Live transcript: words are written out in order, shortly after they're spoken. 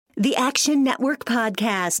The Action Network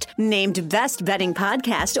Podcast, named Best Betting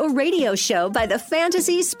Podcast or Radio Show by the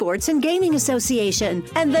Fantasy Sports and Gaming Association,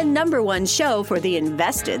 and the #1 show for the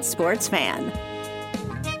invested sports fan.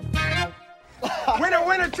 Winner,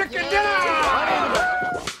 winner, chicken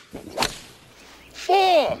dinner!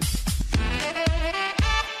 4.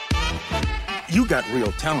 You got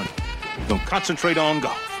real talent. Don't concentrate on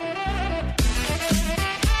golf.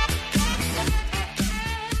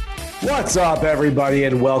 What's up, everybody,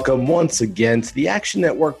 and welcome once again to the Action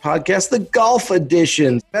Network Podcast, the Golf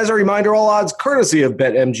Edition. As a reminder, all odds courtesy of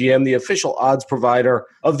BetMGM, the official odds provider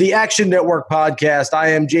of the Action Network Podcast. I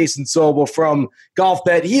am Jason Sobel from Golf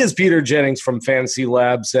Bet. He is Peter Jennings from Fantasy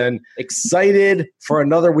Labs, and excited for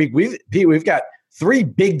another week. We've got 3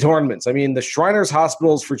 big tournaments. I mean, the Shriners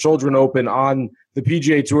Hospitals for Children Open on the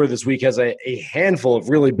PGA Tour this week has a handful of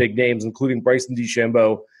really big names, including Bryson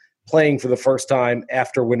DeChambeau, playing for the first time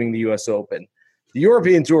after winning the U.S. Open. The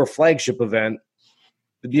European Tour flagship event,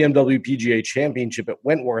 the BMW PGA Championship at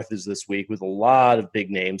Wentworth, is this week with a lot of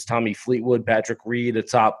big names. Tommy Fleetwood, Patrick Reed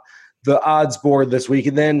atop the odds board this week.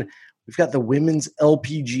 And then we've got the Women's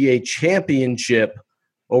LPGA Championship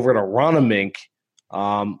over at Aronimink,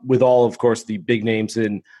 with all, of course, the big names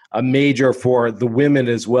in a major for the women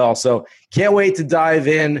as well. So can't wait to dive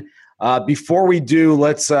in. Before we do,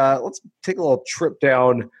 let's take a little trip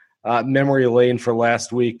down memory lane for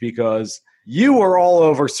last week, because you were all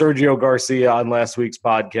over Sergio Garcia on last week's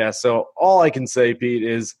podcast. So all I can say, Pete,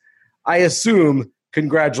 is I assume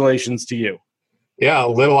congratulations to you. Yeah,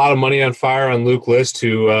 lit a lot of money on fire on Luke List,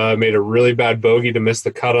 who made a really bad bogey to miss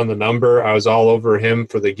the cut on the number. I was all over him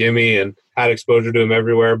for the gimme and had exposure to him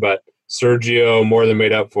everywhere, but Sergio more than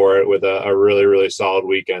made up for it with a really, really solid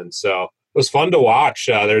weekend. So it was fun to watch.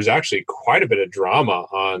 There's actually quite a bit of drama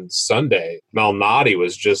on Sunday. Malnati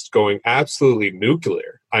was just going absolutely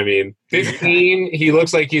nuclear. I mean, 15, he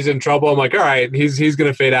looks like he's in trouble. I'm like, all right, he's going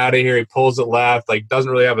to fade out of here. He pulls it left, doesn't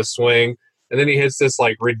really have a swing. And then he hits this,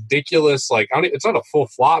 ridiculous, it's not a full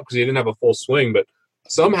flop because he didn't have a full swing, but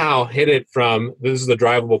somehow hit it from, this is the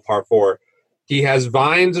drivable par 4. He has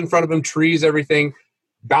vines in front of him, trees, everything,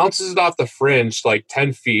 bounces it off the fringe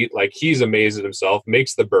 10 feet. He's amazed at himself,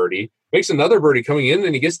 makes the birdie. Makes another birdie coming in,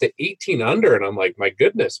 and he gets to 18 under. And I'm like, my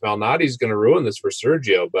goodness, Malnati's going to ruin this for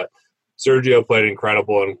Sergio. But Sergio played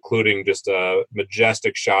incredible, including just a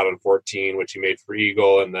majestic shot on 14, which he made for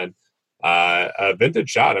eagle, and then a vintage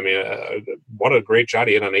shot. I mean, what a great shot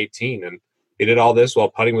he hit on 18. And he did all this while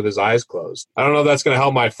putting with his eyes closed. I don't know if that's going to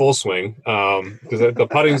help my full swing, because the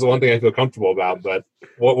putting is the one thing I feel comfortable about. But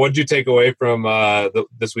what did you take away from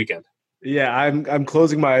this weekend? Yeah, I'm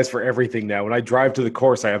closing my eyes for everything now. When I drive to the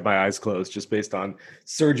course, I have my eyes closed just based on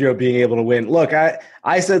Sergio being able to win. Look,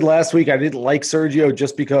 I said last week I didn't like Sergio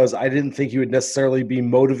just because I didn't think he would necessarily be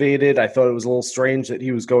motivated. I thought it was a little strange that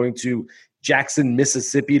he was going to Jackson,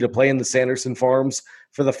 Mississippi to play in the Sanderson Farms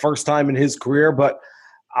for the first time in his career. But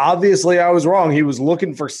obviously I was wrong. He was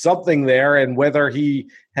looking for something there, and whether he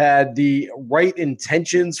had the right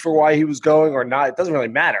intentions for why he was going or not, it doesn't really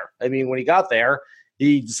matter. I mean, when he got there,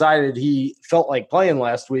 he decided he felt like playing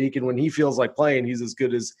last week, and when he feels like playing, he's as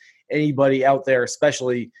good as anybody out there,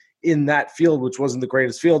 especially in that field, which wasn't the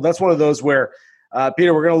greatest field. That's one of those where,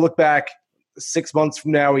 Peter, we're going to look back 6 months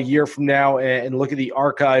from now, a year from now, and look at the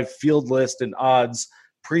archive field list and odds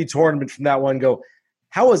pre-tournament from that one and go,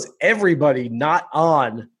 how is everybody not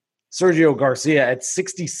on Sergio Garcia at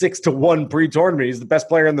 66-1 pre-tournament? He's the best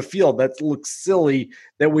player in the field. That looks silly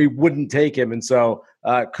that we wouldn't take him. And so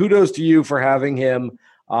kudos to you for having him.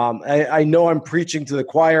 I know I'm preaching to the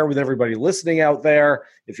choir with everybody listening out there.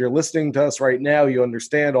 If you're listening to us right now, you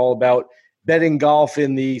understand all about betting golf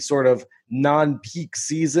in the sort of non-peak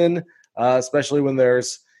season, especially when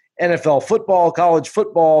there's NFL football, college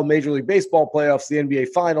football, Major League Baseball playoffs, the NBA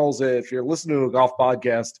Finals. If you're listening to a golf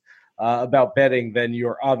podcast about betting, then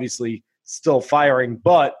you're obviously still firing.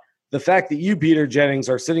 But the fact that you, Peter Jennings,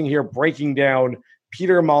 are sitting here breaking down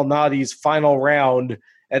Peter Malnati's final round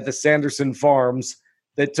at the Sanderson Farms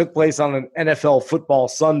that took place on an NFL football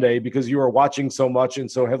Sunday because you were watching so much and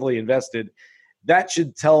so heavily invested, that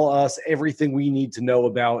should tell us everything we need to know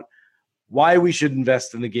about why we should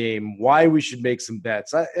invest in the game, why we should make some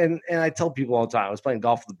bets. And I tell people all the time, I was playing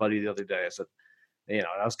golf with a buddy the other day. I said, and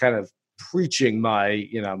I was kind of preaching my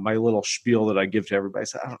little spiel that I give to everybody. I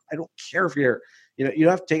said, I don't care if you don't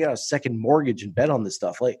have to take out a second mortgage and bet on this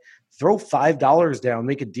stuff. Throw $5 down,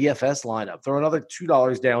 make a DFS lineup, throw another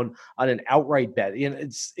 $2 down on an outright bet.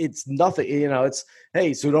 It's nothing. It's,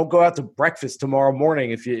 hey, so don't go out to breakfast tomorrow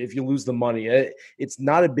morning if you lose the money. It's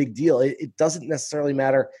not a big deal. It doesn't necessarily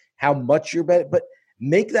matter how much you're betting, but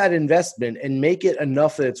make that investment and make it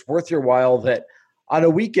enough that it's worth your while, that on a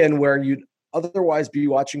weekend where you'd otherwise be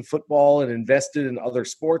watching football and invested in other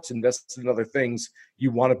sports, invested in other things,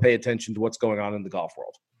 you want to pay attention to what's going on in the golf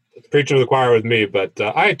world. Preaching to the choir with me, but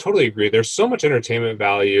I totally agree. There's so much entertainment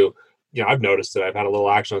value. I've noticed that I've had a little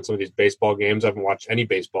action on some of these baseball games. I haven't watched any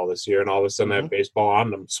baseball this year, and all of a sudden I have baseball on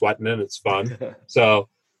and I'm sweating and it's fun. So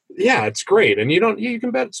yeah, it's great. And you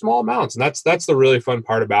can bet small amounts, and that's the really fun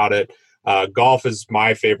part about it. Golf is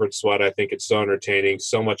my favorite sweat. I think it's so entertaining.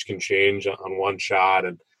 So much can change on one shot,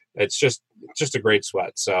 and it's just a great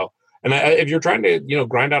sweat. So, and if you're trying to,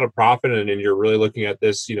 grind out a profit and you're really looking at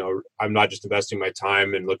this, I'm not just investing my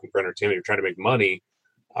time and looking for entertainment, you're trying to make money.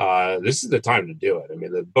 This is the time to do it. I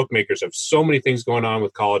mean, the bookmakers have so many things going on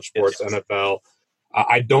with college sports, yes. NFL.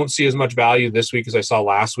 I don't see as much value this week as I saw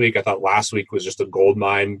last week. I thought last week was just a gold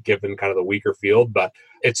mine given kind of the weaker field, but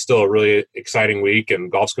it's still a really exciting week and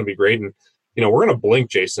golf's going to be great. And, we're going to blink,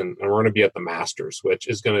 Jason, and we're going to be at the Masters, which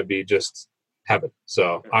is going to be just heaven.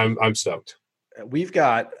 So I'm stoked. We've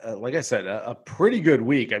got, like I said, a pretty good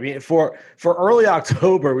week. I mean, for early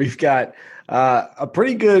October, we've got a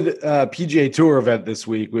pretty good PGA Tour event this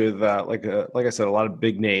week with, like I said, a lot of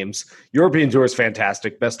big names. European Tour is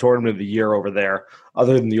fantastic, best tournament of the year over there,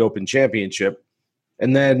 other than the Open Championship,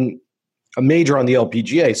 and then a major on the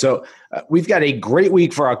LPGA. So we've got a great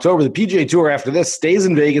week for October. The PGA Tour after this stays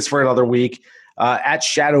in Vegas for another week. At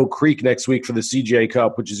Shadow Creek next week for the CJ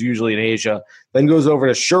Cup, which is usually in Asia, then goes over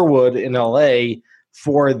to Sherwood in LA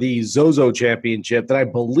for the Zozo Championship, then I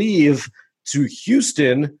believe to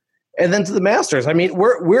Houston, and then to the Masters. I mean,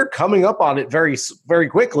 we're coming up on it very, very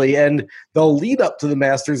quickly, and the lead up to the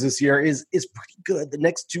Masters this year is pretty good. The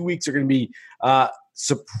next 2 weeks are going to be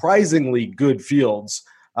surprisingly good fields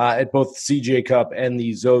at both the CJ Cup and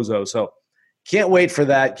the Zozo. So can't wait for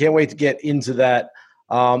that. Can't wait to get into that.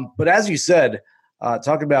 But as you said,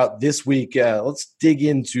 talking about this week, let's dig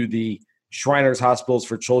into the Shriners Hospitals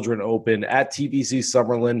for Children Open at TPC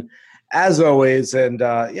Summerlin, as always. And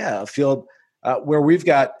a field where we've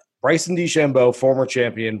got Bryson DeChambeau, former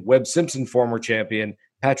champion, Webb Simpson, former champion,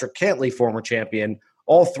 Patrick Cantley, former champion,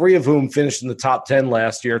 all three of whom finished in the top 10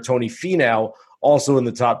 last year. Tony Finau, also in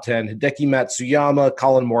the top 10. Hideki Matsuyama,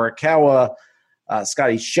 Colin Morikawa,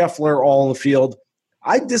 Scotty Scheffler, all in the field.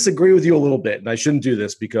 I disagree with you a little bit, and I shouldn't do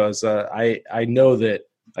this because I know that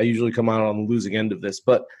I usually come out on the losing end of this,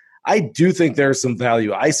 but I do think there's some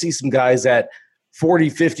value. I see some guys at 40,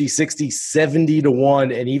 50, 60, 70 to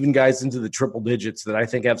 1, and even guys into the triple digits that I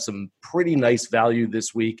think have some pretty nice value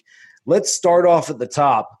this week. Let's start off at the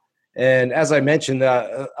top. And as I mentioned,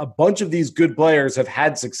 a bunch of these good players have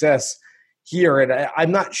had success here, and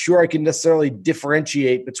I'm not sure I can necessarily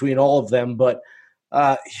differentiate between all of them, but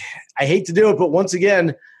I hate to do it, but once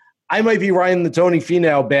again, I might be riding the Tony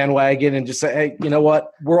Finau bandwagon and just say, hey, you know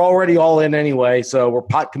what? We're already all in anyway, so we're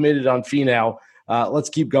pot committed on Finau. Let's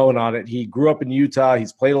keep going on it. He grew up in Utah.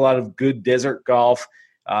 He's played a lot of good desert golf.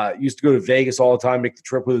 Used to go to Vegas all the time, make the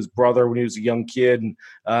trip with his brother when he was a young kid,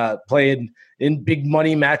 and played in big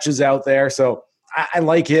money matches out there. So I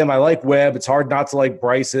like him. I like Webb. It's hard not to like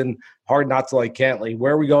Bryson, hard not to like Cantley.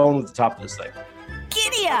 Where are we going with the top of this thing?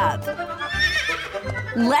 Giddy up!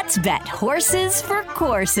 Let's bet horses for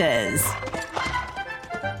courses.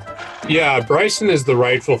 Yeah, Bryson is the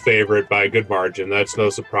rightful favorite by a good margin. That's no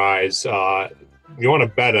surprise. You want to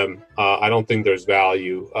bet him. I don't think there's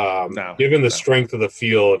value. Given the strength of the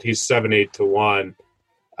field, he's 7-8 to 1.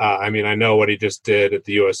 I mean, I know what he just did at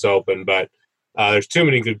the U.S. Open, but there's too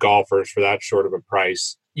many good golfers for that short of a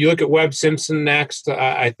price. You look at Webb Simpson next.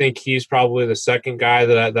 I think he's probably the second guy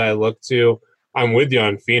that I look to. I'm with you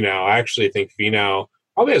on Finau. I actually think Finau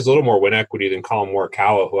probably has a little more win equity than Colin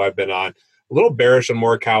Morikawa, who I've been on. A little bearish on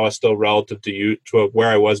Morikawa still relative to where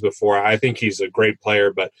I was before. I think he's a great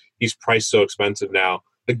player, but he's priced so expensive now.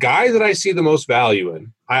 The guy that I see the most value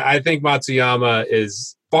in, I think Matsuyama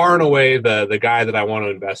is far and away the guy that I want to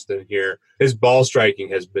invest in here. His ball striking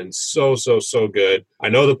has been so good. I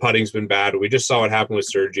know the putting's been bad. We just saw what happened with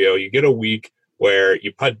Sergio. You get a week where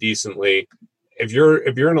you putt decently. If you're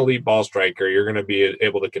an elite ball striker, you're going to be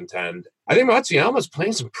able to contend. I think Matsuyama's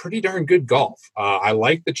playing some pretty darn good golf. I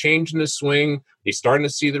like the change in his swing. He's starting to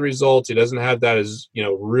see the results. He doesn't have that as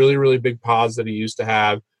really, really big pause that he used to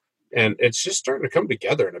have. And it's just starting to come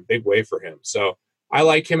together in a big way for him. So I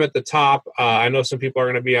like him at the top. I know some people are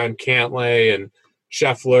going to be on Cantlay and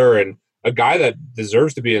Scheffler, and a guy that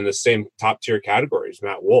deserves to be in the same top-tier categories,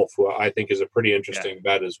 Matt Wolff, who I think is a pretty interesting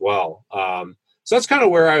bet as well. So that's kind of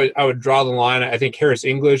where I would draw the line. I think Harris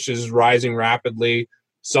English is rising rapidly.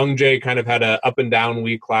 Sung Jae kind of had an up-and-down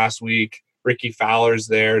week last week. Ricky Fowler's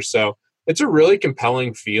there. So it's a really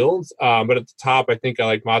compelling field. But at the top, I think I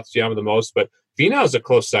like Matsuyama the most. But Finau's a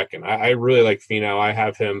close second. I really like Finau. I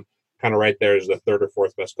have him kind of right there as the third or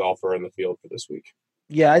fourth best golfer in the field for this week.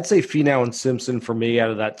 Yeah, I'd say Finau and Simpson for me out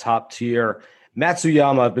of that top tier.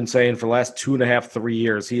 Matsuyama, I've been saying for the last 2.5, 3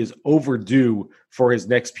 years, he is overdue for his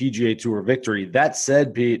next PGA Tour victory. That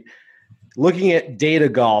said, Pete, looking at Data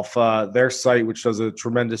Golf, their site, which does a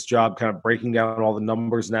tremendous job kind of breaking down all the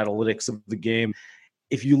numbers and analytics of the game,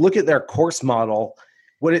 if you look at their course model,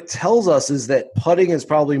 what it tells us is that putting is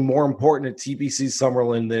probably more important at TPC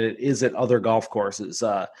Summerlin than it is at other golf courses.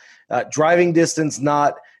 Driving distance,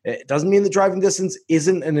 it doesn't mean the driving distance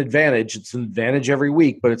isn't an advantage. It's an advantage every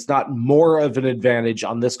week, but it's not more of an advantage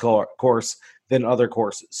on this course than other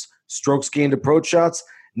courses. Strokes gained approach shots,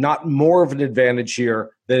 not more of an advantage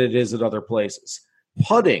here than it is at other places.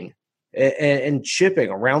 Putting and chipping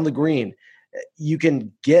around the green, you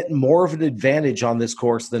can get more of an advantage on this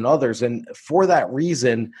course than others. And for that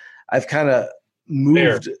reason, I've kind of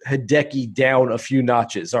moved Hideki down a few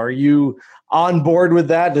notches. Are you on board with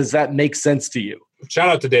that? Does that make sense to you? Shout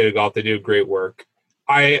out to Data Golf. They do great work.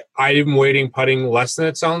 I'm waiting putting less than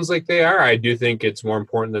it sounds like they are. I do think it's more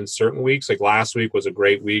important than certain weeks. Like last week was a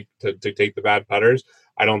great week to take the bad putters.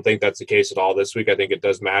 I don't think that's the case at all this week. I think it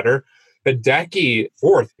does matter. Hideki,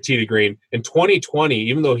 fourth tee to green. In 2020,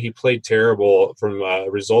 even though he played terrible from a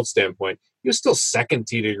results standpoint, he was still second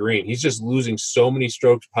tee to green. He's just losing so many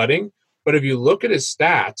strokes putting. But if you look at his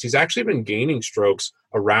stats, he's actually been gaining strokes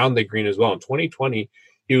around the green as well. In 2020,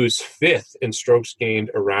 he was fifth in strokes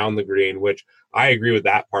gained around the green, which I agree with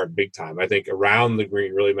that part big time. I think around the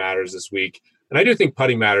green really matters this week. And I do think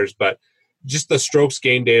putting matters, but just the strokes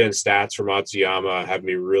gained data and stats from Matsuyama have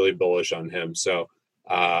me really bullish on him. So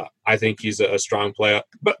I think he's a strong player.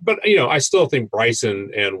 But I still think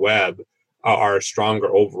Bryson and Webb are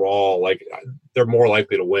stronger overall. Like they're more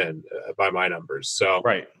likely to win by my numbers. So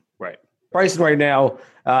Right. Bryson right now,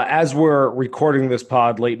 as we're recording this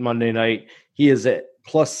pod late Monday night, he is at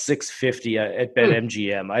plus 650 at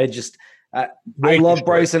BetMGM. I love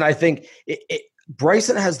Bryson. I think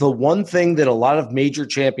Bryson has the one thing that a lot of major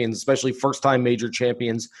champions, especially first-time major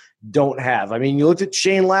champions, don't have. I mean, you looked at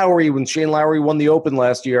Shane Lowry when Shane Lowry won the Open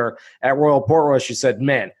last year at Royal Portrush. You said,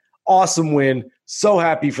 man, awesome win. So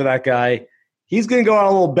happy for that guy. He's going to go on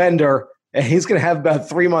a little bender, and he's going to have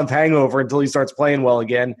about a 3-month hangover until he starts playing well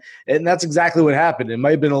again. And that's exactly what happened. It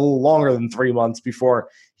might have been a little longer than 3 months before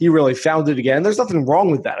he really found it again. There's nothing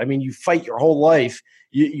wrong with that. I mean, you fight your whole life.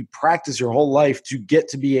 You practice your whole life to get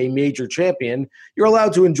to be a major champion. You're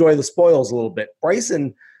allowed to enjoy the spoils a little bit.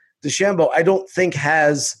 Bryson DeChambeau, I don't think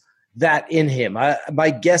has that in him.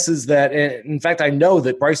 My guess is that, in fact, I know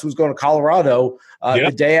that Bryson was going to Colorado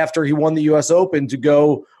the day after he won the U.S. Open to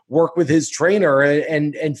go work with his trainer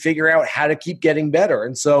and figure out how to keep getting better.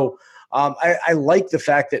 And so I like the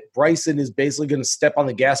fact that Bryson is basically going to step on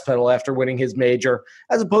the gas pedal after winning his major,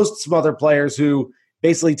 as opposed to some other players who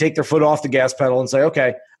basically take their foot off the gas pedal and say,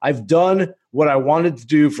 okay, I've done what I wanted to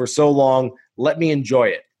do for so long. Let me enjoy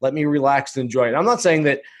it. Let me relax and enjoy it. I'm not saying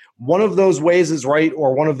that one of those ways is right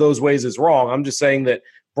or one of those ways is wrong. I'm just saying that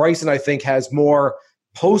Bryson, I think, has more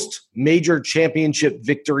post-major championship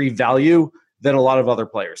victory value than a lot of other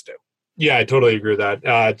players do. Yeah, I totally agree with that.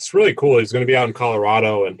 It's really cool. He's going to be out in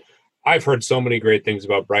Colorado, and I've heard so many great things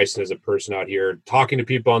about Bryson as a person out here, talking to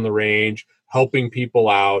people on the range, helping people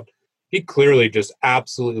out. He clearly just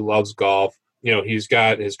absolutely loves golf. He's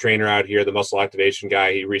got his trainer out here, the muscle activation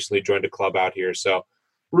guy. He recently joined a club out here. So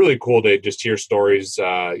really cool to just hear stories.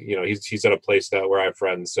 He's at a place where I have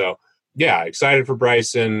friends. So yeah, excited for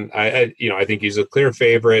Bryson. I think he's a clear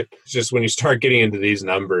favorite. It's just when you start getting into these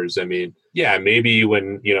numbers, I mean, yeah, maybe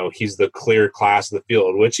when, he's the clear class of the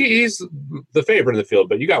field, which he's the favorite in the field,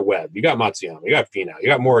 but you got Webb, you got Matsuyama, you got Finau, you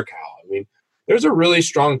got Morikawa. I mean, there's a really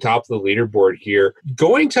strong top of the leaderboard here.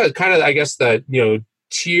 Going to kind of, I guess, that,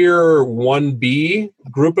 tier 1B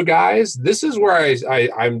group of guys, this is where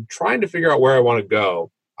I'm trying to figure out where I want to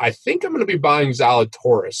go. I think I'm going to be buying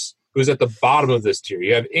Zalatoris, who's at the bottom of this tier.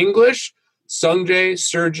 You have English, Sungjae,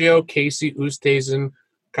 Sergio, Casey, Oosthuizen,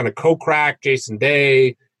 kind of Kokrak, Jason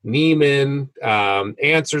Day, Neiman,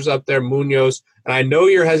 Answers up there, Munoz. And I know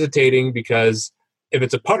you're hesitating because if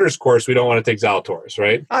it's a putter's course, we don't want to take Zalatoris,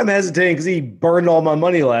 right? I'm hesitating because he burned all my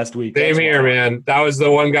money last week. Same here, man. That was the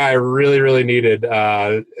one guy I really, really needed.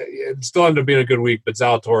 It still ended up being a good week, but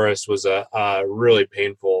Zalatoris was a really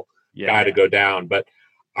painful guy to go down. But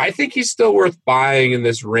I think he's still worth buying in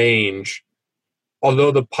this range,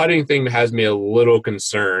 although the putting thing has me a little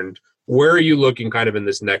concerned. Where are you looking kind of in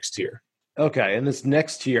this next tier? Okay, in this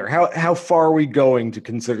next tier, how far are we going to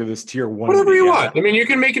consider this tier 1? Whatever you want. I mean, you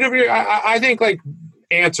can make it over here. I think, like,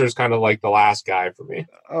 Answer is kind of like the last guy for me.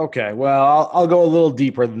 Okay, well, I'll go a little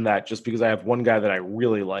deeper than that just because I have one guy that I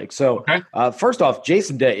really like. So, first off,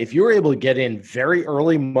 Jason Day, if you were able to get in very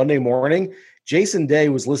early Monday morning, Jason Day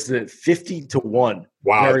was listed at 50-1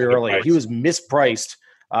 very early. He was mispriced.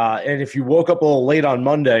 And if you woke up a little late on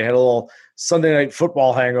Monday, had a little Sunday night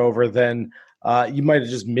football hangover, then you might have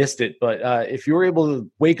just missed it. But if you were able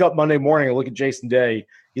to wake up Monday morning and look at Jason Day,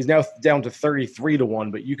 he's now down to 33-1,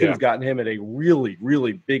 but you could have gotten him at a really,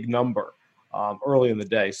 really big number early in the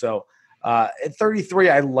day. So at 33,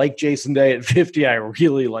 I like Jason Day. At 50, I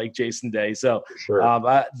really like Jason Day. So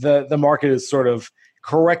the market has sort of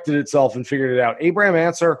corrected itself and figured it out. Abraham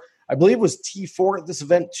Answer, I believe, was T4 at this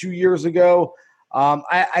event 2 years ago.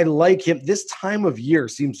 I like him. This time of year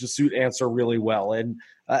seems to suit Answer really well. And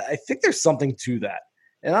I think there's something to that.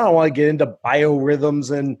 And I don't want to get into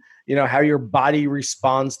biorhythms and, how your body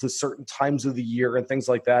responds to certain times of the year and things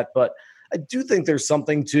like that. But I do think there's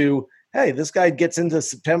something to, hey, this guy gets into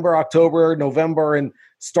September, October, November, and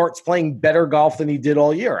starts playing better golf than he did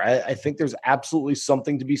all year. I think there's absolutely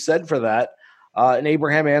something to be said for that. And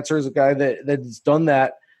Abraham Answer is a guy that's done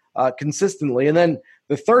that consistently. And then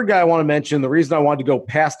the third guy I want to mention, the reason I wanted to go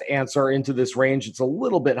past Answer into this range, it's a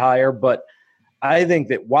little bit higher, but I think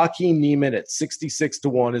that Joaquin Niemann at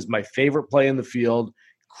 66-1 is my favorite play in the field,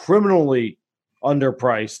 criminally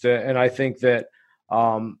underpriced. And I think that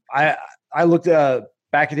I looked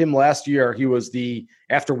back at him last year. He was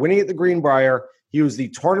after winning at the Greenbrier, he was the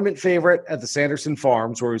tournament favorite at the Sanderson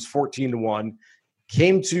Farms, where he was 14-1,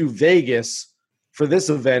 came to Vegas for this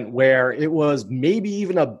event where it was maybe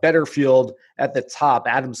even a better field at the top.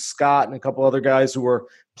 Adam Scott and a couple other guys who were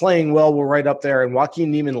playing well were right up there. And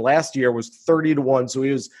Joaquin Niemann last year was 30-1. So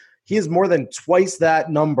he is more than twice that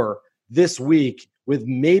number this week, with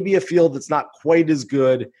maybe a field that's not quite as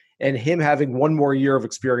good and him having one more year of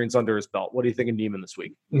experience under his belt. What do you think of Niemann this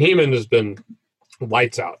week? Niemann has been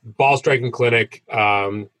lights out. Ball striking clinic.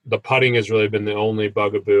 The putting has really been the only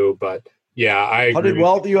bugaboo, but yeah, I putted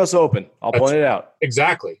well at the U.S. Open. I'll point it out.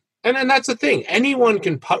 Exactly. And that's the thing. Anyone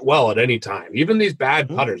can putt well at any time, even these bad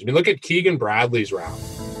putters. I mean, look at Keegan Bradley's round.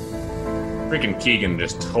 Freaking Keegan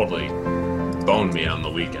just totally boned me on the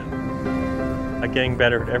weekend. I'm getting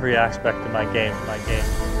better at every aspect of my game.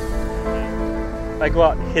 If I go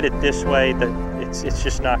out and hit it this way, that it's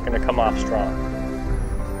just not going to come off strong.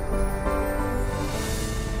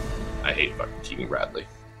 I hate fucking Keegan Bradley.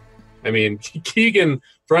 I mean, Keegan,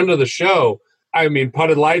 friend of the show,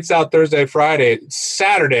 putted lights out Thursday, Friday.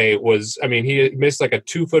 Saturday was, he missed like a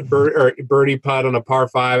 2-foot birdie putt on a par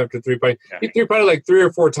 5 after 3 putting. He 3-putted like 3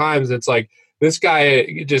 or 4 times. It's like, this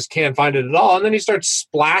guy just can't find it at all. And then he starts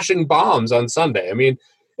splashing bombs on Sunday.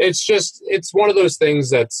 It's one of those things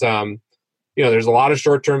that's, there's a lot of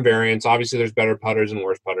short-term variance. Obviously there's better putters and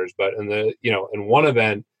worse putters, but in one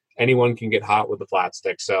event, anyone can get hot with the flat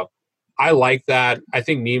stick. So I like that. I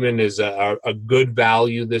think Niemann is a good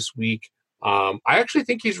value this week. I actually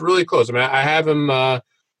think he's really close. I have him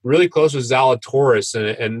really close with Zalatoris,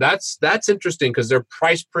 and that's interesting because they're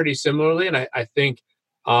priced pretty similarly, and I think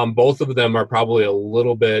both of them are probably a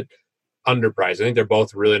little bit underpriced. I think they're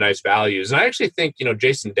both really nice values. And I actually think,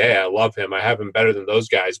 Jason Day, I love him. I have him better than those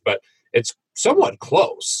guys, but it's somewhat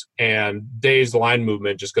close. And Day's line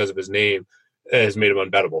movement, just because of his name, has made him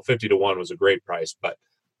unbettable. 50-1 was a great price, but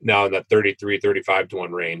now in that 33,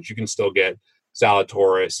 35-1 range, you can still get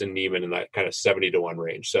Zalatoris and Niemann in that kind of 70-1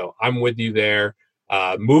 range. So I'm with you there.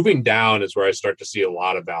 Moving down is where I start to see a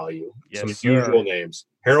lot of value. Yes, some usual names.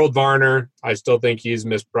 Harold Varner, I still think he's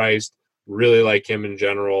mispriced. Really like him in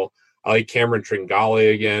general. I like Cameron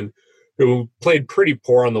Tringale again, who played pretty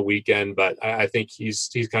poor on the weekend, but I think he's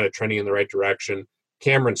kind of trending in the right direction.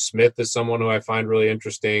 Cameron Smith is someone who I find really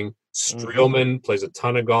interesting. Streelman plays a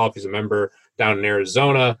ton of golf. He's a member down in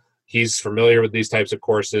Arizona. He's familiar with these types of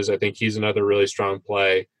courses. I think he's another really strong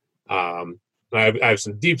play. I have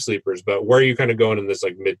some deep sleepers, but where are you kind of going in this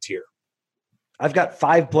like mid-tier? I've got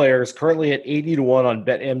 5 players currently at 80-1 on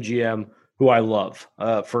BetMGM who I love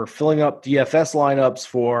for filling up DFS lineups,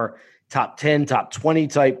 for top 10, top 20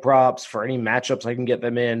 type props, for any matchups I can get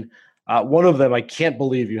them in. One of them I can't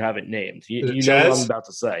believe you haven't named. You know what I'm about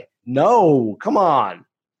to say. No, come on.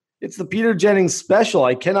 It's the Peter Jennings special.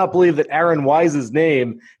 I cannot believe that Aaron Wise's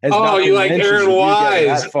name has not been mentioned. Aaron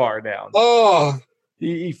Wise that far down. Oh,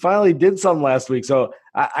 he finally did something last week. So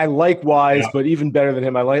I like Wise, but even better than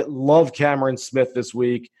him, I love Cameron Smith this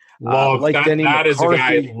week. That is a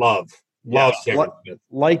guy I love. Love Cameron Smith.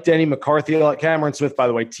 Like Denny McCarthy. Cameron Smith, by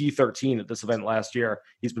the way, T13 at this event last year.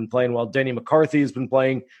 He's been playing well. Denny McCarthy has been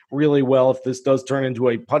playing really well. If this does turn into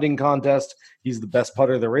a putting contest, he's the best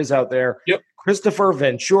putter there is out there. Yep. Christopher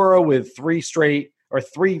Ventura with 3 straight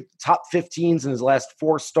three top 15s in his last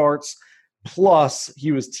 4 starts. Plus,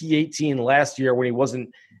 he was T18 last year when he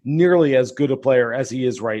wasn't nearly as good a player as he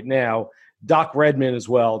is right now. Doc Redman as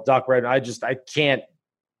well. Doc Redman, I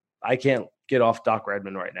can't get off Doc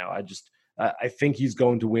Redman right now. I think he's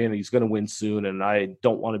going to win. He's going to win soon, and I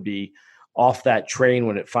don't want to be off that train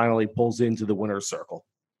when it finally pulls into the winner's circle.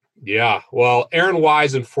 Yeah, well, Aaron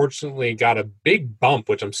Wise unfortunately got a big bump,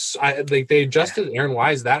 which they adjusted Aaron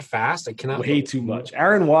Wise that fast. I cannot way too much.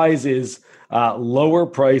 Aaron Wise is lower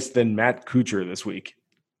priced than Matt Kuchar this week.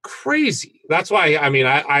 Crazy. That's why. I mean,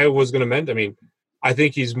 I was going to mention. I mean, I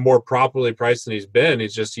think he's more properly priced than he's been.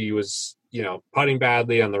 It's just he was putting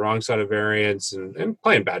badly on the wrong side of variance and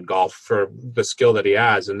playing bad golf for the skill that he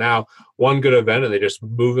has. And now one good event and they just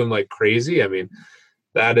move him like crazy. I mean,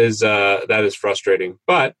 that is frustrating.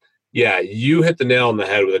 But yeah, you hit the nail on the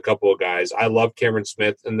head with a couple of guys. I love Cameron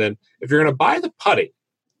Smith. And then if you're going to buy the putting,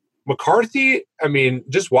 McCarthy, I mean,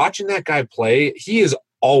 just watching that guy play, he is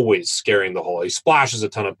always scaring the hole. He splashes a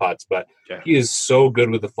ton of putts, but he is so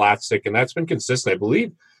good with the flat stick, and that's been consistent. I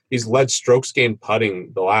believe he's led strokes gained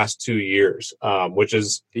putting the last 2 years, which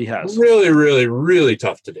is really, really, really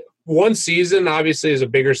tough to do. One season, obviously, is a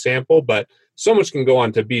bigger sample, but so much can go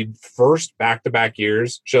on. To be first back-to-back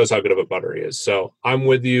years shows how good of a putter he is. So I'm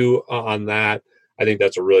with you on that. I think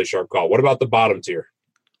that's a really sharp call. What about the bottom tier?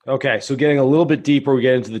 Okay, so getting a little bit deeper, we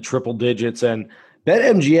get into the triple digits. And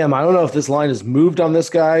BetMGM, I don't know if this line has moved on this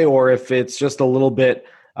guy or if it's just a little bit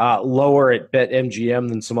lower at BetMGM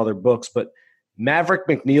than some other books. But Maverick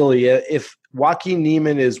McNeely, if Joaquin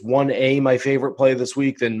Niemann is 1A, my favorite play this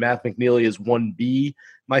week, then Matt McNeely is 1B,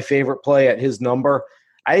 my favorite play at his number.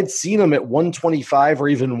 I had seen him at 125 or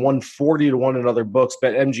even 140 to 1 in other books.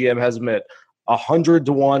 BetMGM has him at 100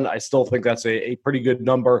 to 1. I still think that's a pretty good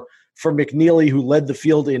number for McNeely, who led the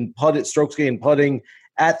field in strokes gained putting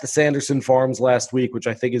at the Sanderson Farms last week, which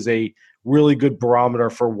I think is a really good barometer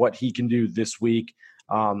for what he can do this week.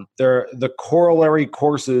 The corollary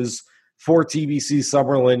courses for TBC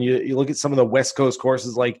Summerlin, you look at some of the West Coast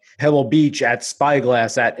courses like Pebble Beach, at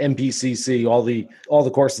Spyglass, at MPCC, all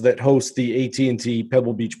the courses that host the AT&T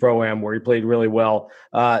Pebble Beach Pro-Am, where he played really well,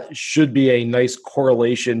 should be a nice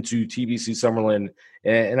correlation to TBC Summerlin.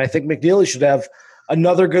 And I think McNeely should have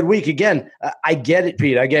another good week. Again, I get it,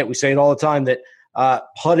 Pete. I get it. We say it all the time that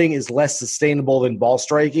putting is less sustainable than ball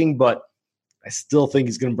striking, but I still think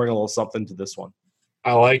he's going to bring a little something to this one.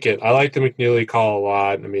 I like it. I like the McNeely call a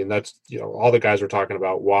lot. I mean, that's, all the guys we're talking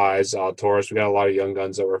about, Wise, Torres. We got a lot of young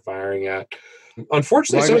guns that we're firing at.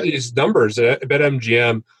 Unfortunately, some of these numbers at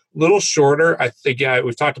BetMGM, a little shorter. I think,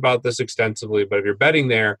 we've talked about this extensively, but if you're betting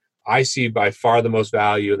there, I see by far the most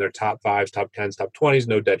value in their top 5s, top 10s, top 20s,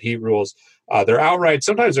 no dead heat rules. They're outright.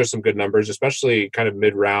 Sometimes there's some good numbers, especially kind of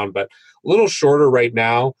mid-round, but a little shorter right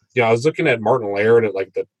now. I was looking at Martin Laird at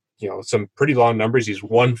like some pretty long numbers. He's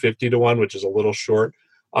 150 to 1, which is a little short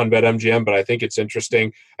on BetMGM, but I think it's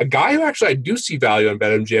interesting. A guy who actually I do see value on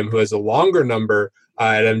BetMGM, who has a longer number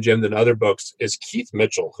at MGM than other books, is Keith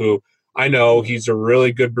Mitchell, who I know he's a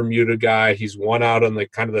really good Bermuda guy. He's won out on the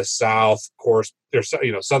kind of the South course,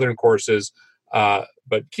 Southern courses.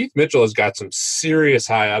 But Keith Mitchell has got some serious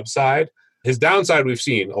high upside. His downside we've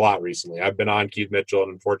seen a lot recently. I've been on Keith Mitchell,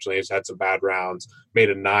 and unfortunately he's had some bad rounds. Made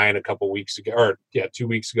a 9 a couple weeks ago, 2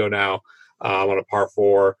 weeks ago now on a par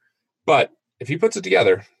 4. But if he puts it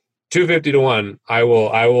together, 250 to 1,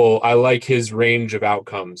 I like his range of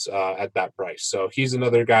outcomes at that price. So he's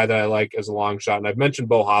another guy that I like as a long shot. And I've mentioned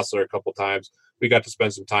Bo Hostler a couple times. We got to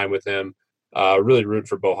spend some time with him. Really root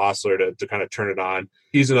for Bo Hostler to kind of turn it on.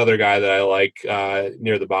 He's another guy that I like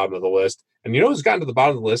near the bottom of the list. And who's gotten to the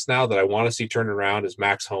bottom of the list now that I want to see turn around is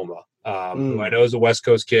Max Homa, who I know is a West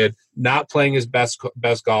Coast kid, not playing his best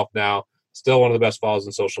golf now, still one of the best follows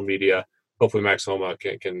in social media. Hopefully Max Homa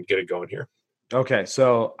can get it going here. Okay,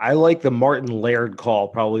 so I like the Martin Laird call,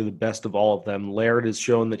 probably the best of all of them. Laird has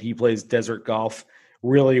shown that he plays desert golf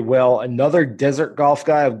really well. Another desert golf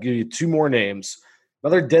guy, I'll give you 2 more names.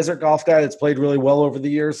 Another desert golf guy that's played really well over the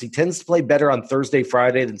years. He tends to play better on Thursday,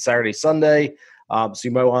 Friday than Saturday, Sunday. So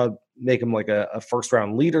you might want to make him like a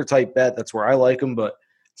first-round leader type bet. That's where I like him. But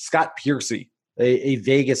Scott Piercy, a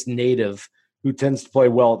Vegas native who tends to play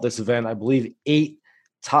well at this event. I believe 8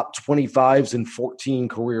 top 25s and 14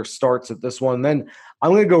 career starts at this one. Then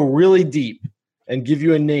I'm going to go really deep and give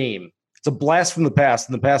you a name. It's a blast from the past,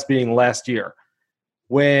 and the past being last year.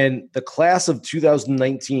 When the class of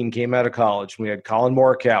 2019 came out of college, we had Colin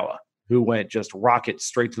Morikawa, who went just rocket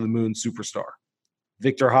straight to the moon superstar.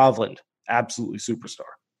 Victor Hovland, absolutely superstar.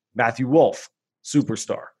 Matthew Wolff,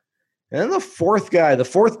 superstar. And then the fourth guy, the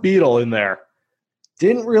fourth Beatle in there,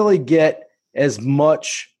 didn't really get as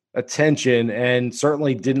much attention and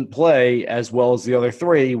certainly didn't play as well as the other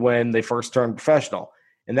three when they first turned professional.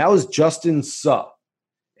 And that was Justin Suh.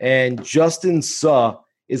 And Justin Suh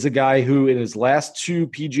is a guy who in his last 2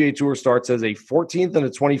 PGA Tour starts as a 14th and a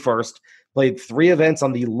 21st, played 3 events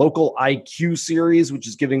on the local IQ series, which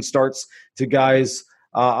is giving starts to guys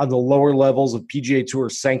on the lower levels of PGA Tour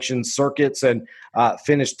sanctioned circuits, and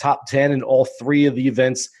finished top 10 in all 3 of the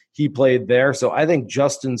events he played there. So I think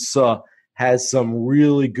Justin Suh has some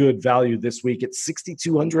really good value this week at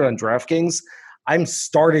 6,200 on DraftKings. I'm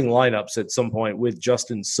starting lineups at some point with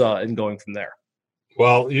Justin Suh and going from there.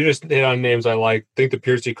 Well, you just hit on names I like. I think the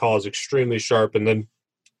Piercy call is extremely sharp, and then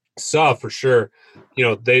Suh for sure.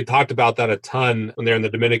 They talked about that a ton when they're in the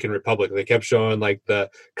Dominican Republic. They kept showing like the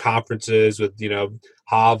conferences with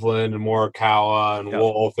Hovland and Morikawa and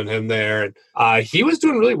Wolf and him there, and he was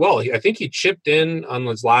doing really well. I think he chipped in on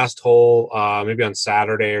his last hole, maybe on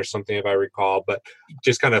Saturday or something if I recall, but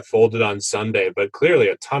just kind of folded on Sunday. But clearly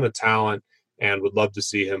a ton of talent, and would love to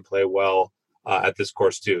see him play well at this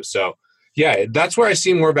course too. So yeah, that's where I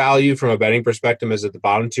see more value from a betting perspective is at the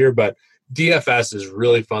bottom tier, but DFS is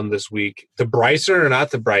really fun this week. To Bryson or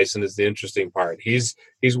not to Bryson is the interesting part. He's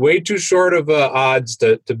way too short of odds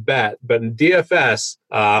to bet, but in DFS,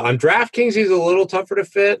 on DraftKings he's a little tougher to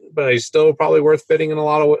fit, but he's still probably worth fitting in a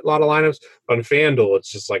lot of lineups. But on FanDuel, it's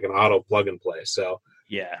just like an auto plug and play. So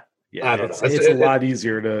yeah, I don't know. It's a lot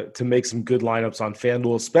easier to make some good lineups on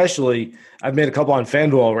FanDuel, especially I've made a couple on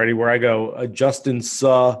FanDuel already where I go a Justin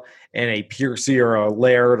Suh and a Piercy or a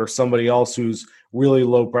Laird or somebody else who's really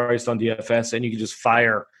low priced on DFS, and you can just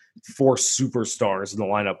fire 4 superstars in the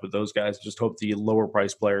lineup with those guys. Just hope the lower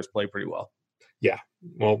priced players play pretty well. Yeah,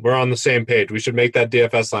 well, we're on the same page. We should make that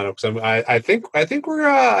DFS lineup because I think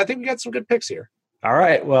we got some good picks here. All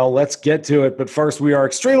right, well, let's get to it. But first, we are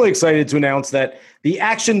extremely excited to announce that the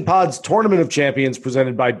Action Pods Tournament of Champions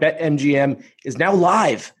presented by BetMGM is now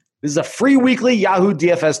live. This is a free weekly Yahoo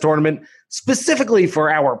DFS tournament specifically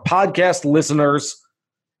for our podcast listeners.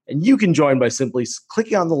 And you can join by simply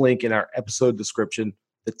clicking on the link in our episode description.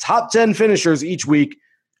 The top 10 finishers each week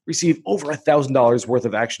receive over $1,000 worth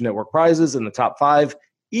of Action Network prizes, and the top 5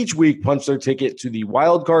 each week punch their ticket to the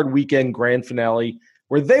Wildcard Weekend Grand Finale,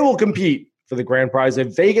 where they will compete for the grand prize, a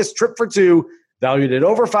Vegas trip for 2, valued at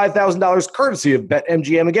over $5,000, courtesy of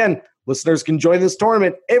BetMGM. Again, listeners can join this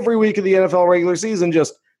tournament every week of the NFL regular season.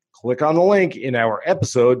 Just click on the link in our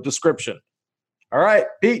episode description. All right,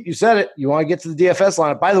 Pete, you said it. You want to get to the DFS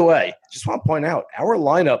lineup. By the way, just want to point out, our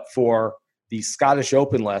lineup for the Scottish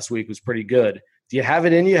Open last week was pretty good. Do you have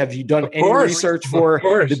it in you? Have you done any research for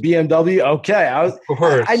the BMW? Okay.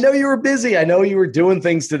 I know you were busy. I know you were doing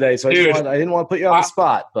things today, so I didn't want to put you on the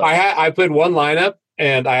spot. But I played one lineup,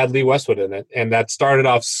 and I had Lee Westwood in it, and that started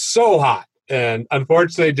off so hot. And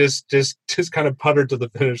unfortunately, just kind of puttered to the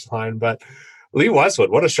finish line. But Lee Westwood,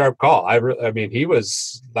 what a sharp call.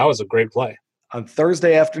 That was a great play. On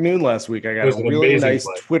Thursday afternoon last week, I got a really nice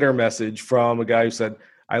Twitter message from a guy who said,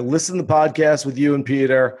 I listened to the podcast with you and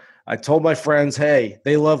Peter. I told my friends, hey,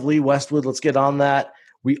 they love Lee Westwood. Let's get on that.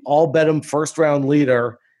 We all bet him first round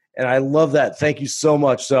leader. And I love that. Thank you so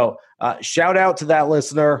much. So shout out to that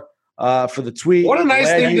listener for the tweet. What a nice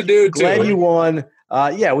thing to do, too. Glad you won.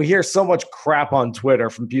 We hear so much crap on Twitter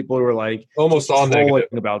from people who are like almost all negative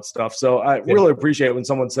about stuff. So I really appreciate when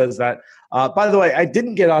someone says that. By the way, I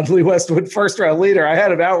didn't get on Lee Westwood first round leader. I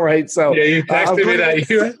had him outright. So yeah, you texted me that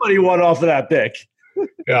somebody won off of that pick.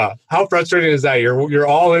 Yeah, how frustrating is that? You're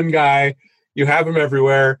all in guy. You have him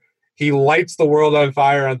everywhere. He lights the world on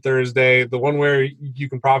fire on Thursday. The one where you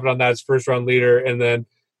can profit on that is first round leader, and then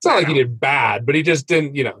it's not like he did bad, but he just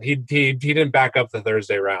didn't. He didn't back up the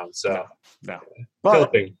Thursday round. So no.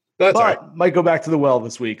 But all right. Might go back to the well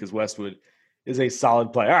this week because Westwood is a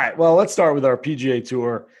solid play. All right, well, let's start with our PGA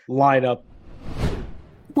Tour lineup.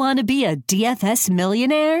 Want to be a DFS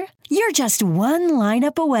millionaire? You're just one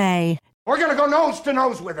lineup away. We're going to go nose to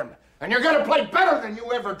nose with him, and you're going to play better than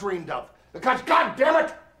you ever dreamed of. Because, God damn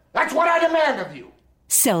it, that's what I demand of you.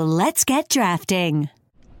 So let's get drafting.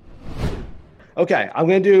 Okay, I'm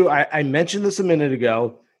going to do, I mentioned this a minute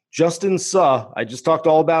ago, Justin Suh. I just talked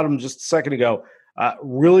all about him just a second ago.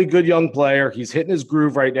 Really good young player. He's hitting his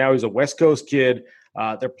groove right now. He's a West Coast kid.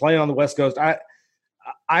 They're playing on the West Coast. I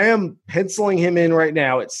am penciling him in right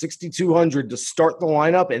now at 6,200 to start the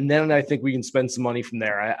lineup, and then I think we can spend some money from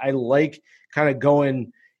there. I like kind of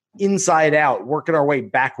going inside out, working our way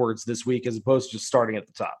backwards this week as opposed to just starting at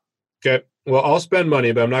the top. Okay. Well, I'll spend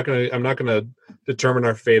money, but I'm not gonna determine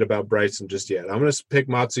our fate about Bryson just yet. I'm gonna pick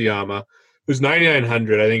Matsuyama, who's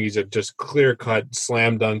 9,900. I think he's a just clear-cut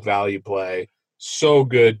slam dunk value play. So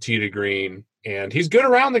good tee to green, and he's good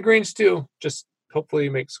around the greens too. Just hopefully he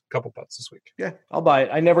makes a couple putts this week. Yeah, I'll buy it.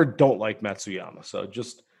 I never don't like Matsuyama. So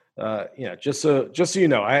just so you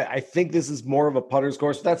know, I think this is more of a putter's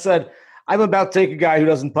course. That said, I'm about to take a guy who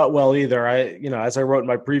doesn't putt well either. As I wrote in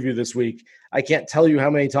my preview this week, I can't tell you how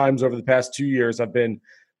many times over the past 2 years I've been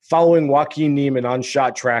following Joaquin Niemann on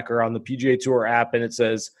Shot Tracker on the PGA Tour app, and it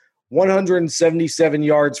says 177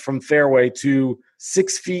 yards from fairway to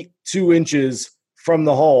 6 feet 2 inches from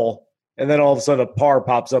the hole. And then all of a sudden a par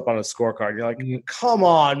pops up on a scorecard. You're like, come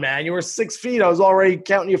on, man. You were 6 feet. I was already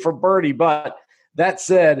counting you for birdie. But that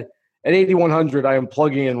said, at 8,100, I am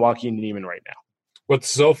plugging in Joaquin Niemann right now. What's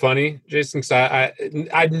so funny, Jason, because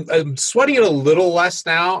I'm sweating it a little less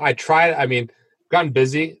now. Gotten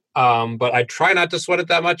busy, but I try not to sweat it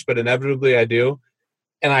that much, but inevitably I do.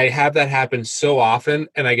 And I have that happen so often,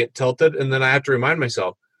 and I get tilted, and then I have to remind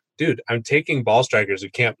myself, dude, I'm taking ball strikers who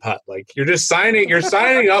can't putt. Like, you're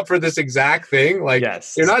signing up for this exact thing. Like,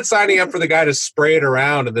 yes. You're not signing up for the guy to spray it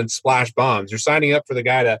around and then splash bombs. You're signing up for the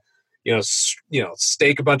guy to,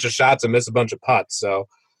 stake a bunch of shots and miss a bunch of putts. So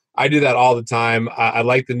I do that all the time. I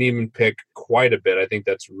like the Niemann pick quite a bit. I think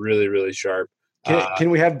that's really, really sharp. Can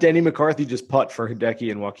we have Denny McCarthy just putt for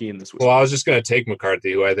Hideki and Joaquin this week? Well, I was just going to take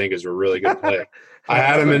McCarthy, who I think is a really good play. I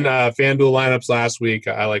had him in FanDuel lineups last week.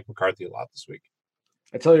 I like McCarthy a lot this week.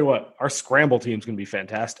 I tell you what, our scramble team's going to be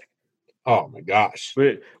fantastic. Oh, my gosh.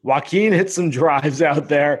 Joaquin hits some drives out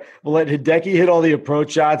there. We'll let Hideki hit all the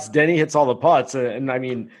approach shots. Denny hits all the putts. We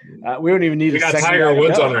don't even need we got Tiger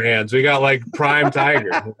Woods on our hands. We got, like, prime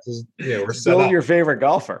Tiger. We're still your favorite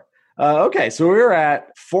golfer. Okay, so we're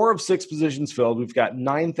at 4 of 6 positions filled. We've got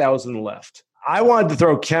 9,000 left. I wanted to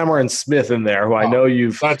throw Cameron Smith in there, who I know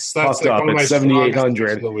you've fucked up at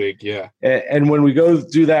 7,800. The week, yeah. And when we go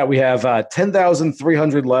do that, we have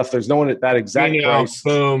 10,300 left. There's no one at that exact price.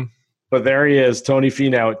 Boom. But there he is, Tony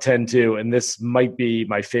Finau at 10-2, and this might be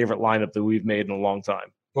my favorite lineup that we've made in a long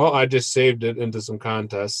time. Well, I just saved it into some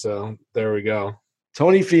contests, so there we go.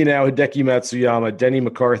 Tony Finau, Hideki Matsuyama, Denny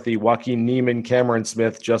McCarthy, Joaquin Niemann, Cameron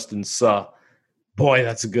Smith, Justin Suh. Boy,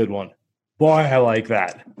 that's a good one. Boy, I like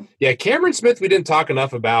that. Yeah, Cameron Smith, we didn't talk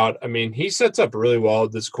enough about. I mean, he sets up really well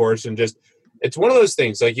at this course, and just it's one of those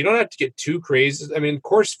things. Like, you don't have to get too crazy. I mean,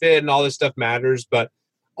 course fit and all this stuff matters, but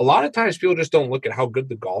a lot of times people just don't look at how good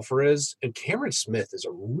the golfer is. And Cameron Smith is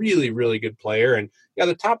a really, really good player. And yeah,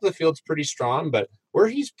 the top of the field's pretty strong, but where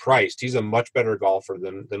he's priced, he's a much better golfer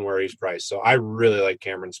than where he's priced. So I really like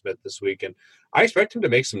Cameron Smith this week, and I expect him to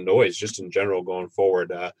make some noise just in general going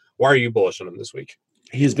forward. Why are you bullish on him this week?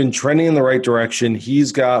 He's been trending in the right direction.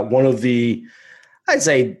 He's got one of the, I'd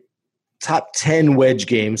say, top 10 wedge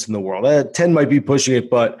games in the world. 10 might be pushing it,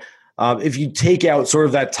 but if you take out sort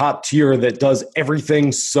of that top tier that does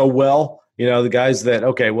everything so well, the guys that,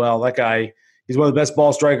 okay, well, that guy, he's one of the best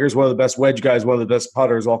ball strikers, one of the best wedge guys, one of the best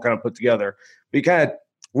putters, all kind of put together. But you kind of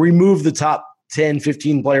remove the top 10,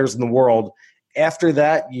 15 players in the world. After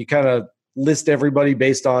that, you kind of list everybody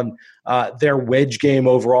based on their wedge game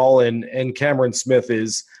overall, and Cameron Smith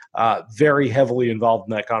is very heavily involved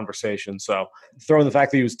in that conversation. So throwing the fact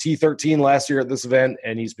that he was T13 last year at this event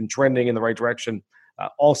and he's been trending in the right direction,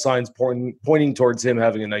 all signs pointing towards him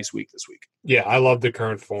having a nice week this week. Yeah, I love the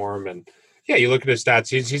current form. And, yeah, you look at his stats.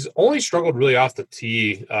 He's only struggled really off the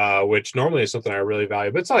tee, which normally is something I really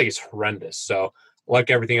value. But it's not like he's horrendous. So I like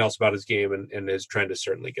everything else about his game, and his trend is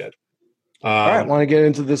certainly good. All right, want to get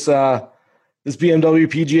into this this BMW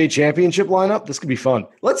PGA Championship lineup? This could be fun.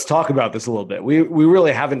 Let's talk about this a little bit. We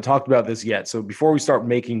really haven't talked about this yet. So before we start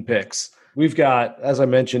making picks, we've got, as I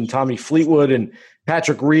mentioned, Tommy Fleetwood and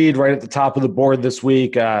Patrick Reed right at the top of the board this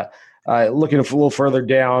week. Looking a little further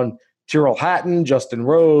down, Tyrrell Hatton, Justin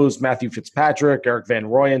Rose, Matthew Fitzpatrick, Eric Van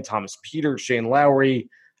Rooyen, Thomas Peters, Shane Lowry,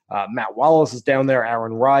 Matt Wallace is down there,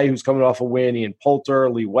 Aaron Rai, who's coming off a win, Ian Poulter,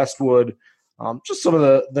 Lee Westwood. Just some of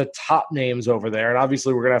the top names over there. And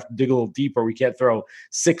obviously we're going to have to dig a little deeper. We can't throw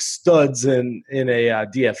 6 studs in a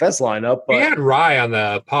DFS lineup. But we had Rai on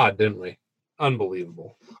the pod, didn't we?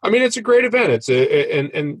 Unbelievable. I mean, it's a great event.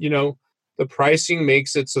 The pricing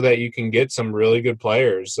makes it so that you can get some really good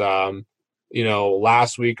players.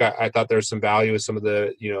 Last week I thought there was some value with some of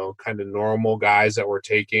the, kind of normal guys that we're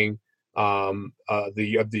taking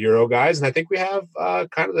the Euro guys. And I think we have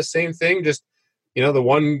kind of the same thing. Just, the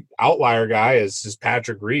one outlier guy is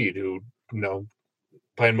Patrick Reed, who,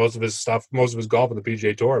 playing most of his golf on the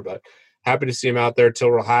PGA Tour, but happy to see him out there.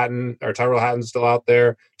 Tyrrell Hatton's still out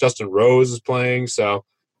there. Justin Rose is playing. So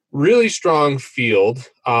really strong field.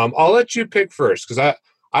 I'll let you pick first, because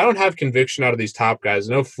I don't have conviction out of these top guys.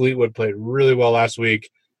 I know Fleetwood played really well last week.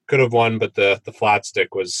 Could have won, but the flat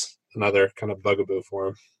stick was another kind of bugaboo for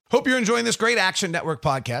him. Hope you're enjoying this great Action Network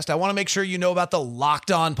podcast. I want to make sure you know about the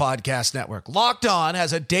Locked On Podcast Network. Locked On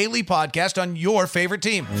has a daily podcast on your favorite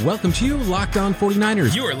team. Welcome to Locked On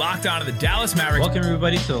 49ers. You are locked on to the Dallas Mavericks. Welcome,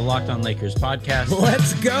 everybody, to the Locked On Lakers podcast.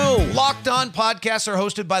 Let's go. Locked On podcasts are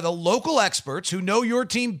hosted by the local experts who know your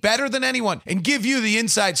team better than anyone and give you the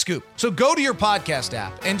inside scoop. So go to your podcast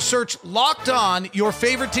app and search Locked On, your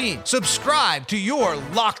favorite team. Subscribe to your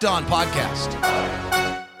Locked On podcast.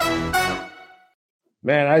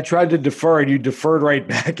 Man, I tried to defer and you deferred right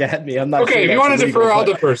back at me. I'm not okay. Sure If you want to defer, I'll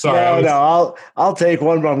defer. Sorry. I'll take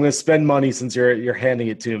one, but I'm going to spend money since you're handing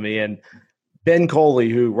it to me. And Ben Coley,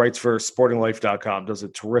 who writes for SportingLife.com, does a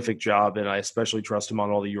terrific job, and I especially trust him on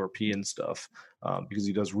all the European stuff because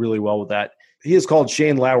he does really well with that. He has called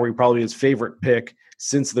Shane Lowry probably his favorite pick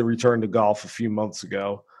since the return to golf a few months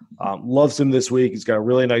ago. Loves him this week. He's got a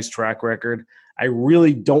really nice track record. I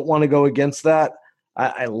really don't want to go against that.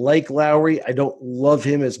 I like Lowry. I don't love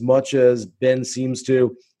him as much as Ben seems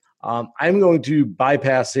to. I'm going to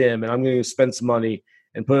bypass him, and I'm going to spend some money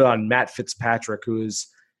and put it on Matt Fitzpatrick, who is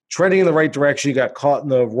trending in the right direction. He got caught in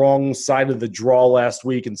the wrong side of the draw last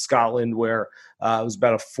week in Scotland, where it was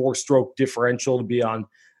about a 4-stroke differential to be on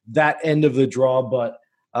that end of the draw. But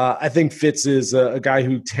I think Fitz is a guy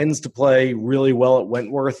who tends to play really well at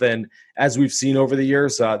Wentworth, and as we've seen over the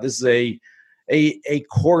years, this is a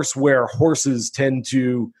course where horses tend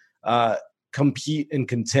to compete and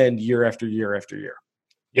contend year after year after year.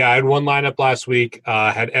 Yeah, I had one lineup last week,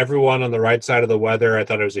 had everyone on the right side of the weather. I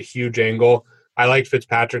thought it was a huge angle. I liked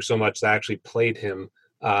Fitzpatrick so much that I actually played him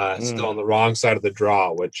still on the wrong side of the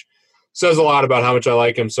draw, which says a lot about how much I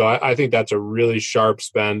like him. So I think that's a really sharp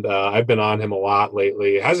spend. I've been on him a lot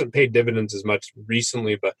lately. It hasn't paid dividends as much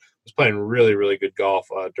recently, but was playing really, really good golf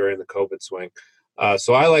during the COVID swing.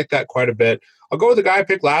 So I like that quite a bit. I'll go with the guy I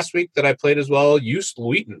picked last week that I played as well, Eustace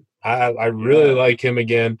Wheaton. I really like him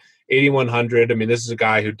again, 8,100. I mean, this is a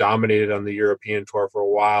guy who dominated on the European Tour for a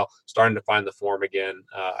while, starting to find the form again.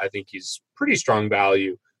 I think he's pretty strong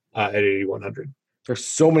value at 8,100. There's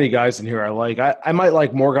so many guys in here I like. I might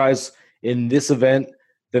like more guys in this event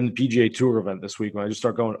than the PGA Tour event this week when I just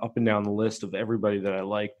start going up and down the list of everybody that I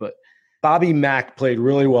like. But Bobby Mack played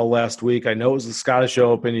really well last week. I know it was the Scottish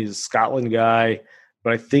Open. He's a Scotland guy,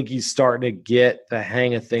 but I think he's starting to get the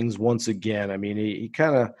hang of things once again. I mean, he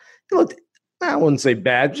looked, I wouldn't say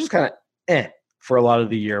bad, just kind of for a lot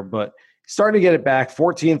of the year, but he's starting to get it back.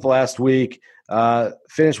 14th last week,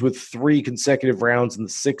 finished with 3 consecutive rounds in the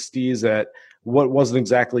 60s at what wasn't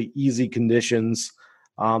exactly easy conditions.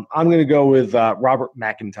 I'm going to go with Robert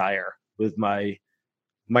McIntyre with my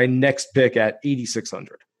next pick at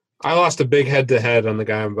 8,600. I lost a big head-to-head on the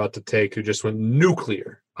guy I'm about to take who just went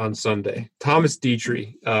nuclear on Sunday. Thomas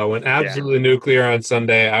Dietrich went absolutely nuclear on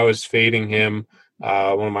Sunday. I was fading him.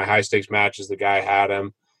 One of my high-stakes matches, the guy had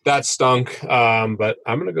him. That stunk, but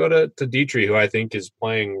I'm going to go to Dietrich, who I think is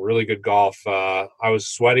playing really good golf. I was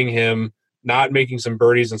sweating him, not making some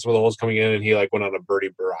birdies and some of the holes coming in, and he went on a birdie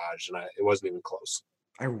barrage, and it wasn't even close.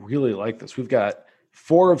 I really like this. We've got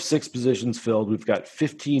 4 of 6 positions filled. We've got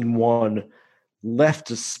 15-1 left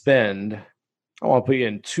to spend. I don't want to put you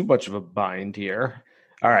in too much of a bind here.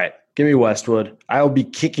 All right, give me Westwood. I'll be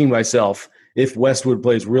kicking myself if Westwood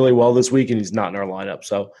plays really well this week and he's not in our lineup.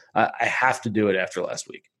 So I have to do it after last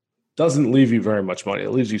week. Doesn't leave you very much money. It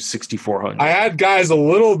leaves you 6,400. I had guys a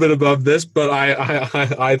little bit above this, but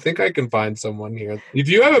I think I can find someone here. If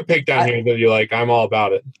you have a pick down here that you like, I'm all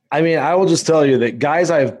about it. I mean, I will just tell you that guys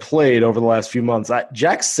I have played over the last few months,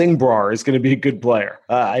 Jack Singbrar is going to be a good player.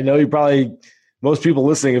 I know most people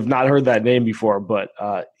listening have not heard that name before, but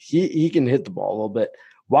he can hit the ball a little bit.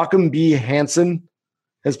 Wacom B. Hansen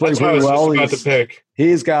has played pretty well.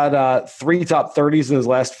 He's got 3 top 30s in his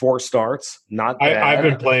last 4 starts. Not bad. I've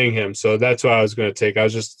been playing him, so that's what I was going to take. I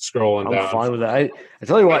was just scrolling down. I'm fine with that. I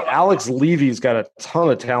tell you what, Alex Levy's got a ton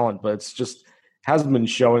of talent, but it's just hasn't been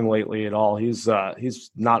showing lately at all. He's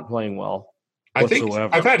not playing well whatsoever. I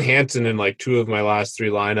think I've had Hansen in 2 of my last 3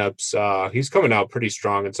 lineups. He's coming out pretty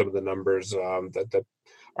strong in some of the numbers that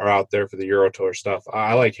are out there for the Euro Tour stuff.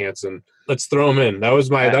 I like Hansen. Let's throw him in. That was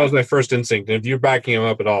my first instinct. And if you're backing him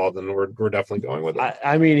up at all, then we're definitely going with it.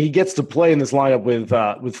 I mean, he gets to play in this lineup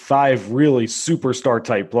with 5 really superstar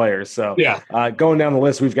type players. So going down the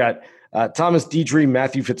list, we've got Thomas Dietrich,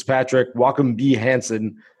 Matthew Fitzpatrick, Wacom B.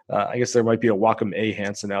 Hansen. I guess there might be a Wacom A.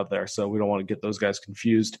 Hansen out there, so we don't want to get those guys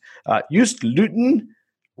confused. Eustace Luton,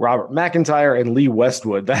 Robert McIntyre, and Lee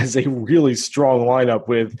Westwood. That is a really strong lineup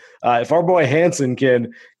with if our boy Hansen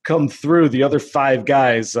can come through, the other 5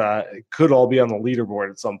 guys could all be on the leaderboard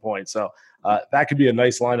at some point. So that could be a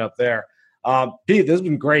nice lineup there. Pete, this has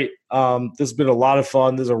been great. This has been a lot of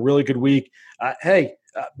fun. This is a really good week. Hey,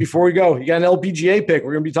 before we go, you got an LPGA pick.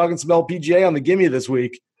 We're going to be talking some LPGA on the Gimme this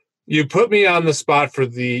week. You put me on the spot for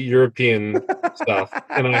the European stuff,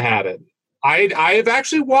 and I had it. I have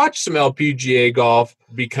actually watched some LPGA golf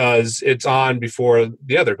because it's on before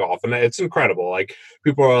the other golf, and it's incredible. Like,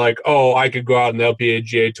 people are like, oh, I could go out on the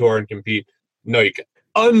LPGA tour and compete. No, you can.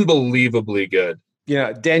 Unbelievably good.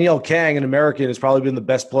 Yeah, Danielle Kang, an American, has probably been the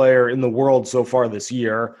best player in the world so far this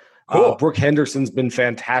year. Cool. Brooke Henderson's been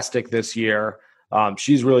fantastic this year.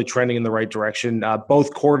 She's really trending in the right direction.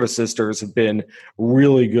 Both Korda sisters have been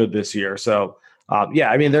really good this year. So,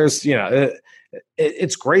 there's,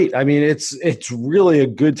 it's great. I mean, it's really a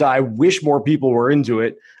good time. I wish more people were into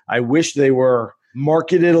it. I wish they were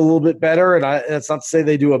marketed a little bit better. And that's not to say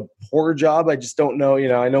they do a poor job. I just don't know.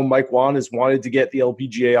 I know Mike Wan has wanted to get the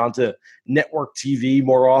LPGA onto network TV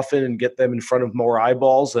more often and get them in front of more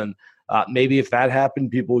eyeballs. And maybe if that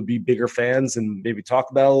happened, people would be bigger fans and maybe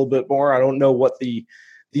talk about it a little bit more. I don't know what if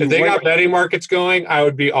they got betting markets going, I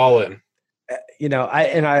would be all in.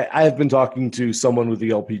 I have been talking to someone with the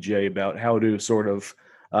LPGA about how to sort of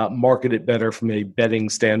market it better from a betting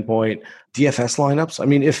standpoint. DFS lineups. I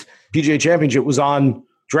mean, if PGA Championship was on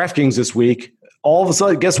DraftKings this week, all of a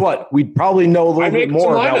sudden, guess what? We'd probably know a little bit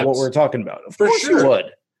more about what we're talking about. Of course you would.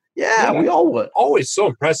 Yeah, we all would. Always so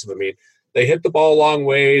impressive. I mean, they hit the ball long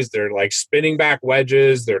ways. They're like spinning back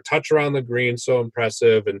wedges. Their touch around the green, so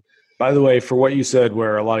impressive. And by the way, for what you said,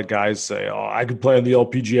 where a lot of guys say, "Oh, I could play on the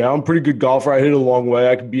LPGA. I'm a pretty good golfer. I hit it a long way.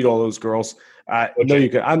 I can beat all those girls." No, you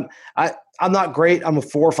can. I'm not great. I'm a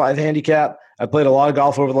 4 or 5 handicap. I played a lot of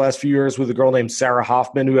golf over the last few years with a girl named Sarah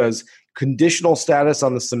Hoffman, who has conditional status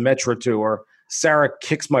on the Symetra Tour. Sarah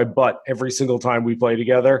kicks my butt every single time we play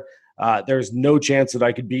together. There's no chance that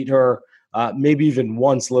I could beat her, maybe even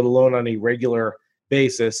once, let alone on a regular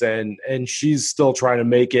basis. And she's still trying to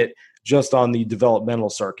make it just on the developmental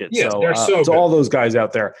circuit. Yes, so all those guys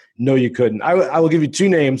out there, no, you couldn't. I will give you 2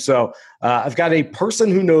 names. So I've got a person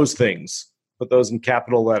who knows things, put those in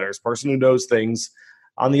capital letters, person who knows things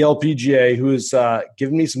on the LPGA who has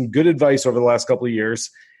given me some good advice over the last couple of years.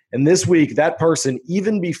 And this week, that person,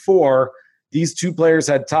 even before these 2 players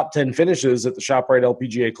had top 10 finishes at the ShopRite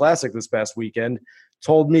LPGA Classic this past weekend,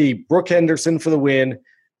 told me Brooke Henderson for the win,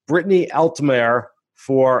 Brittany Altmaier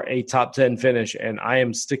for a top 10 finish, and I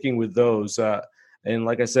am sticking with those. And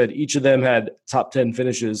like I said, each of them had top 10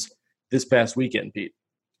 finishes this past weekend, Pete.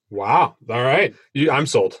 Wow. All right. I'm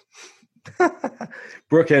sold.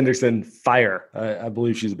 Brooke Henderson, fire. I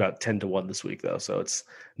believe she's about 10-1 this week, though, so it's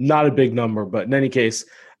not a big number. But in any case,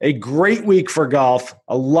 a great week for golf.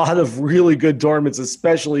 A lot of really good tournaments,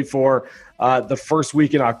 especially for the first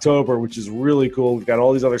week in October, which is really cool. We've got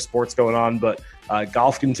all these other sports going on, but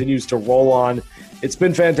golf continues to roll on. It's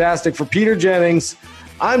been fantastic. For Peter Jennings,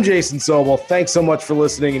 I'm Jason Sobel. Thanks so much for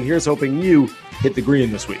listening, and here's hoping you hit the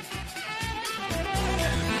green this week.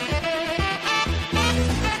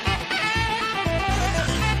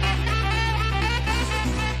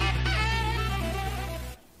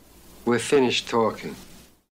 We're finished talking.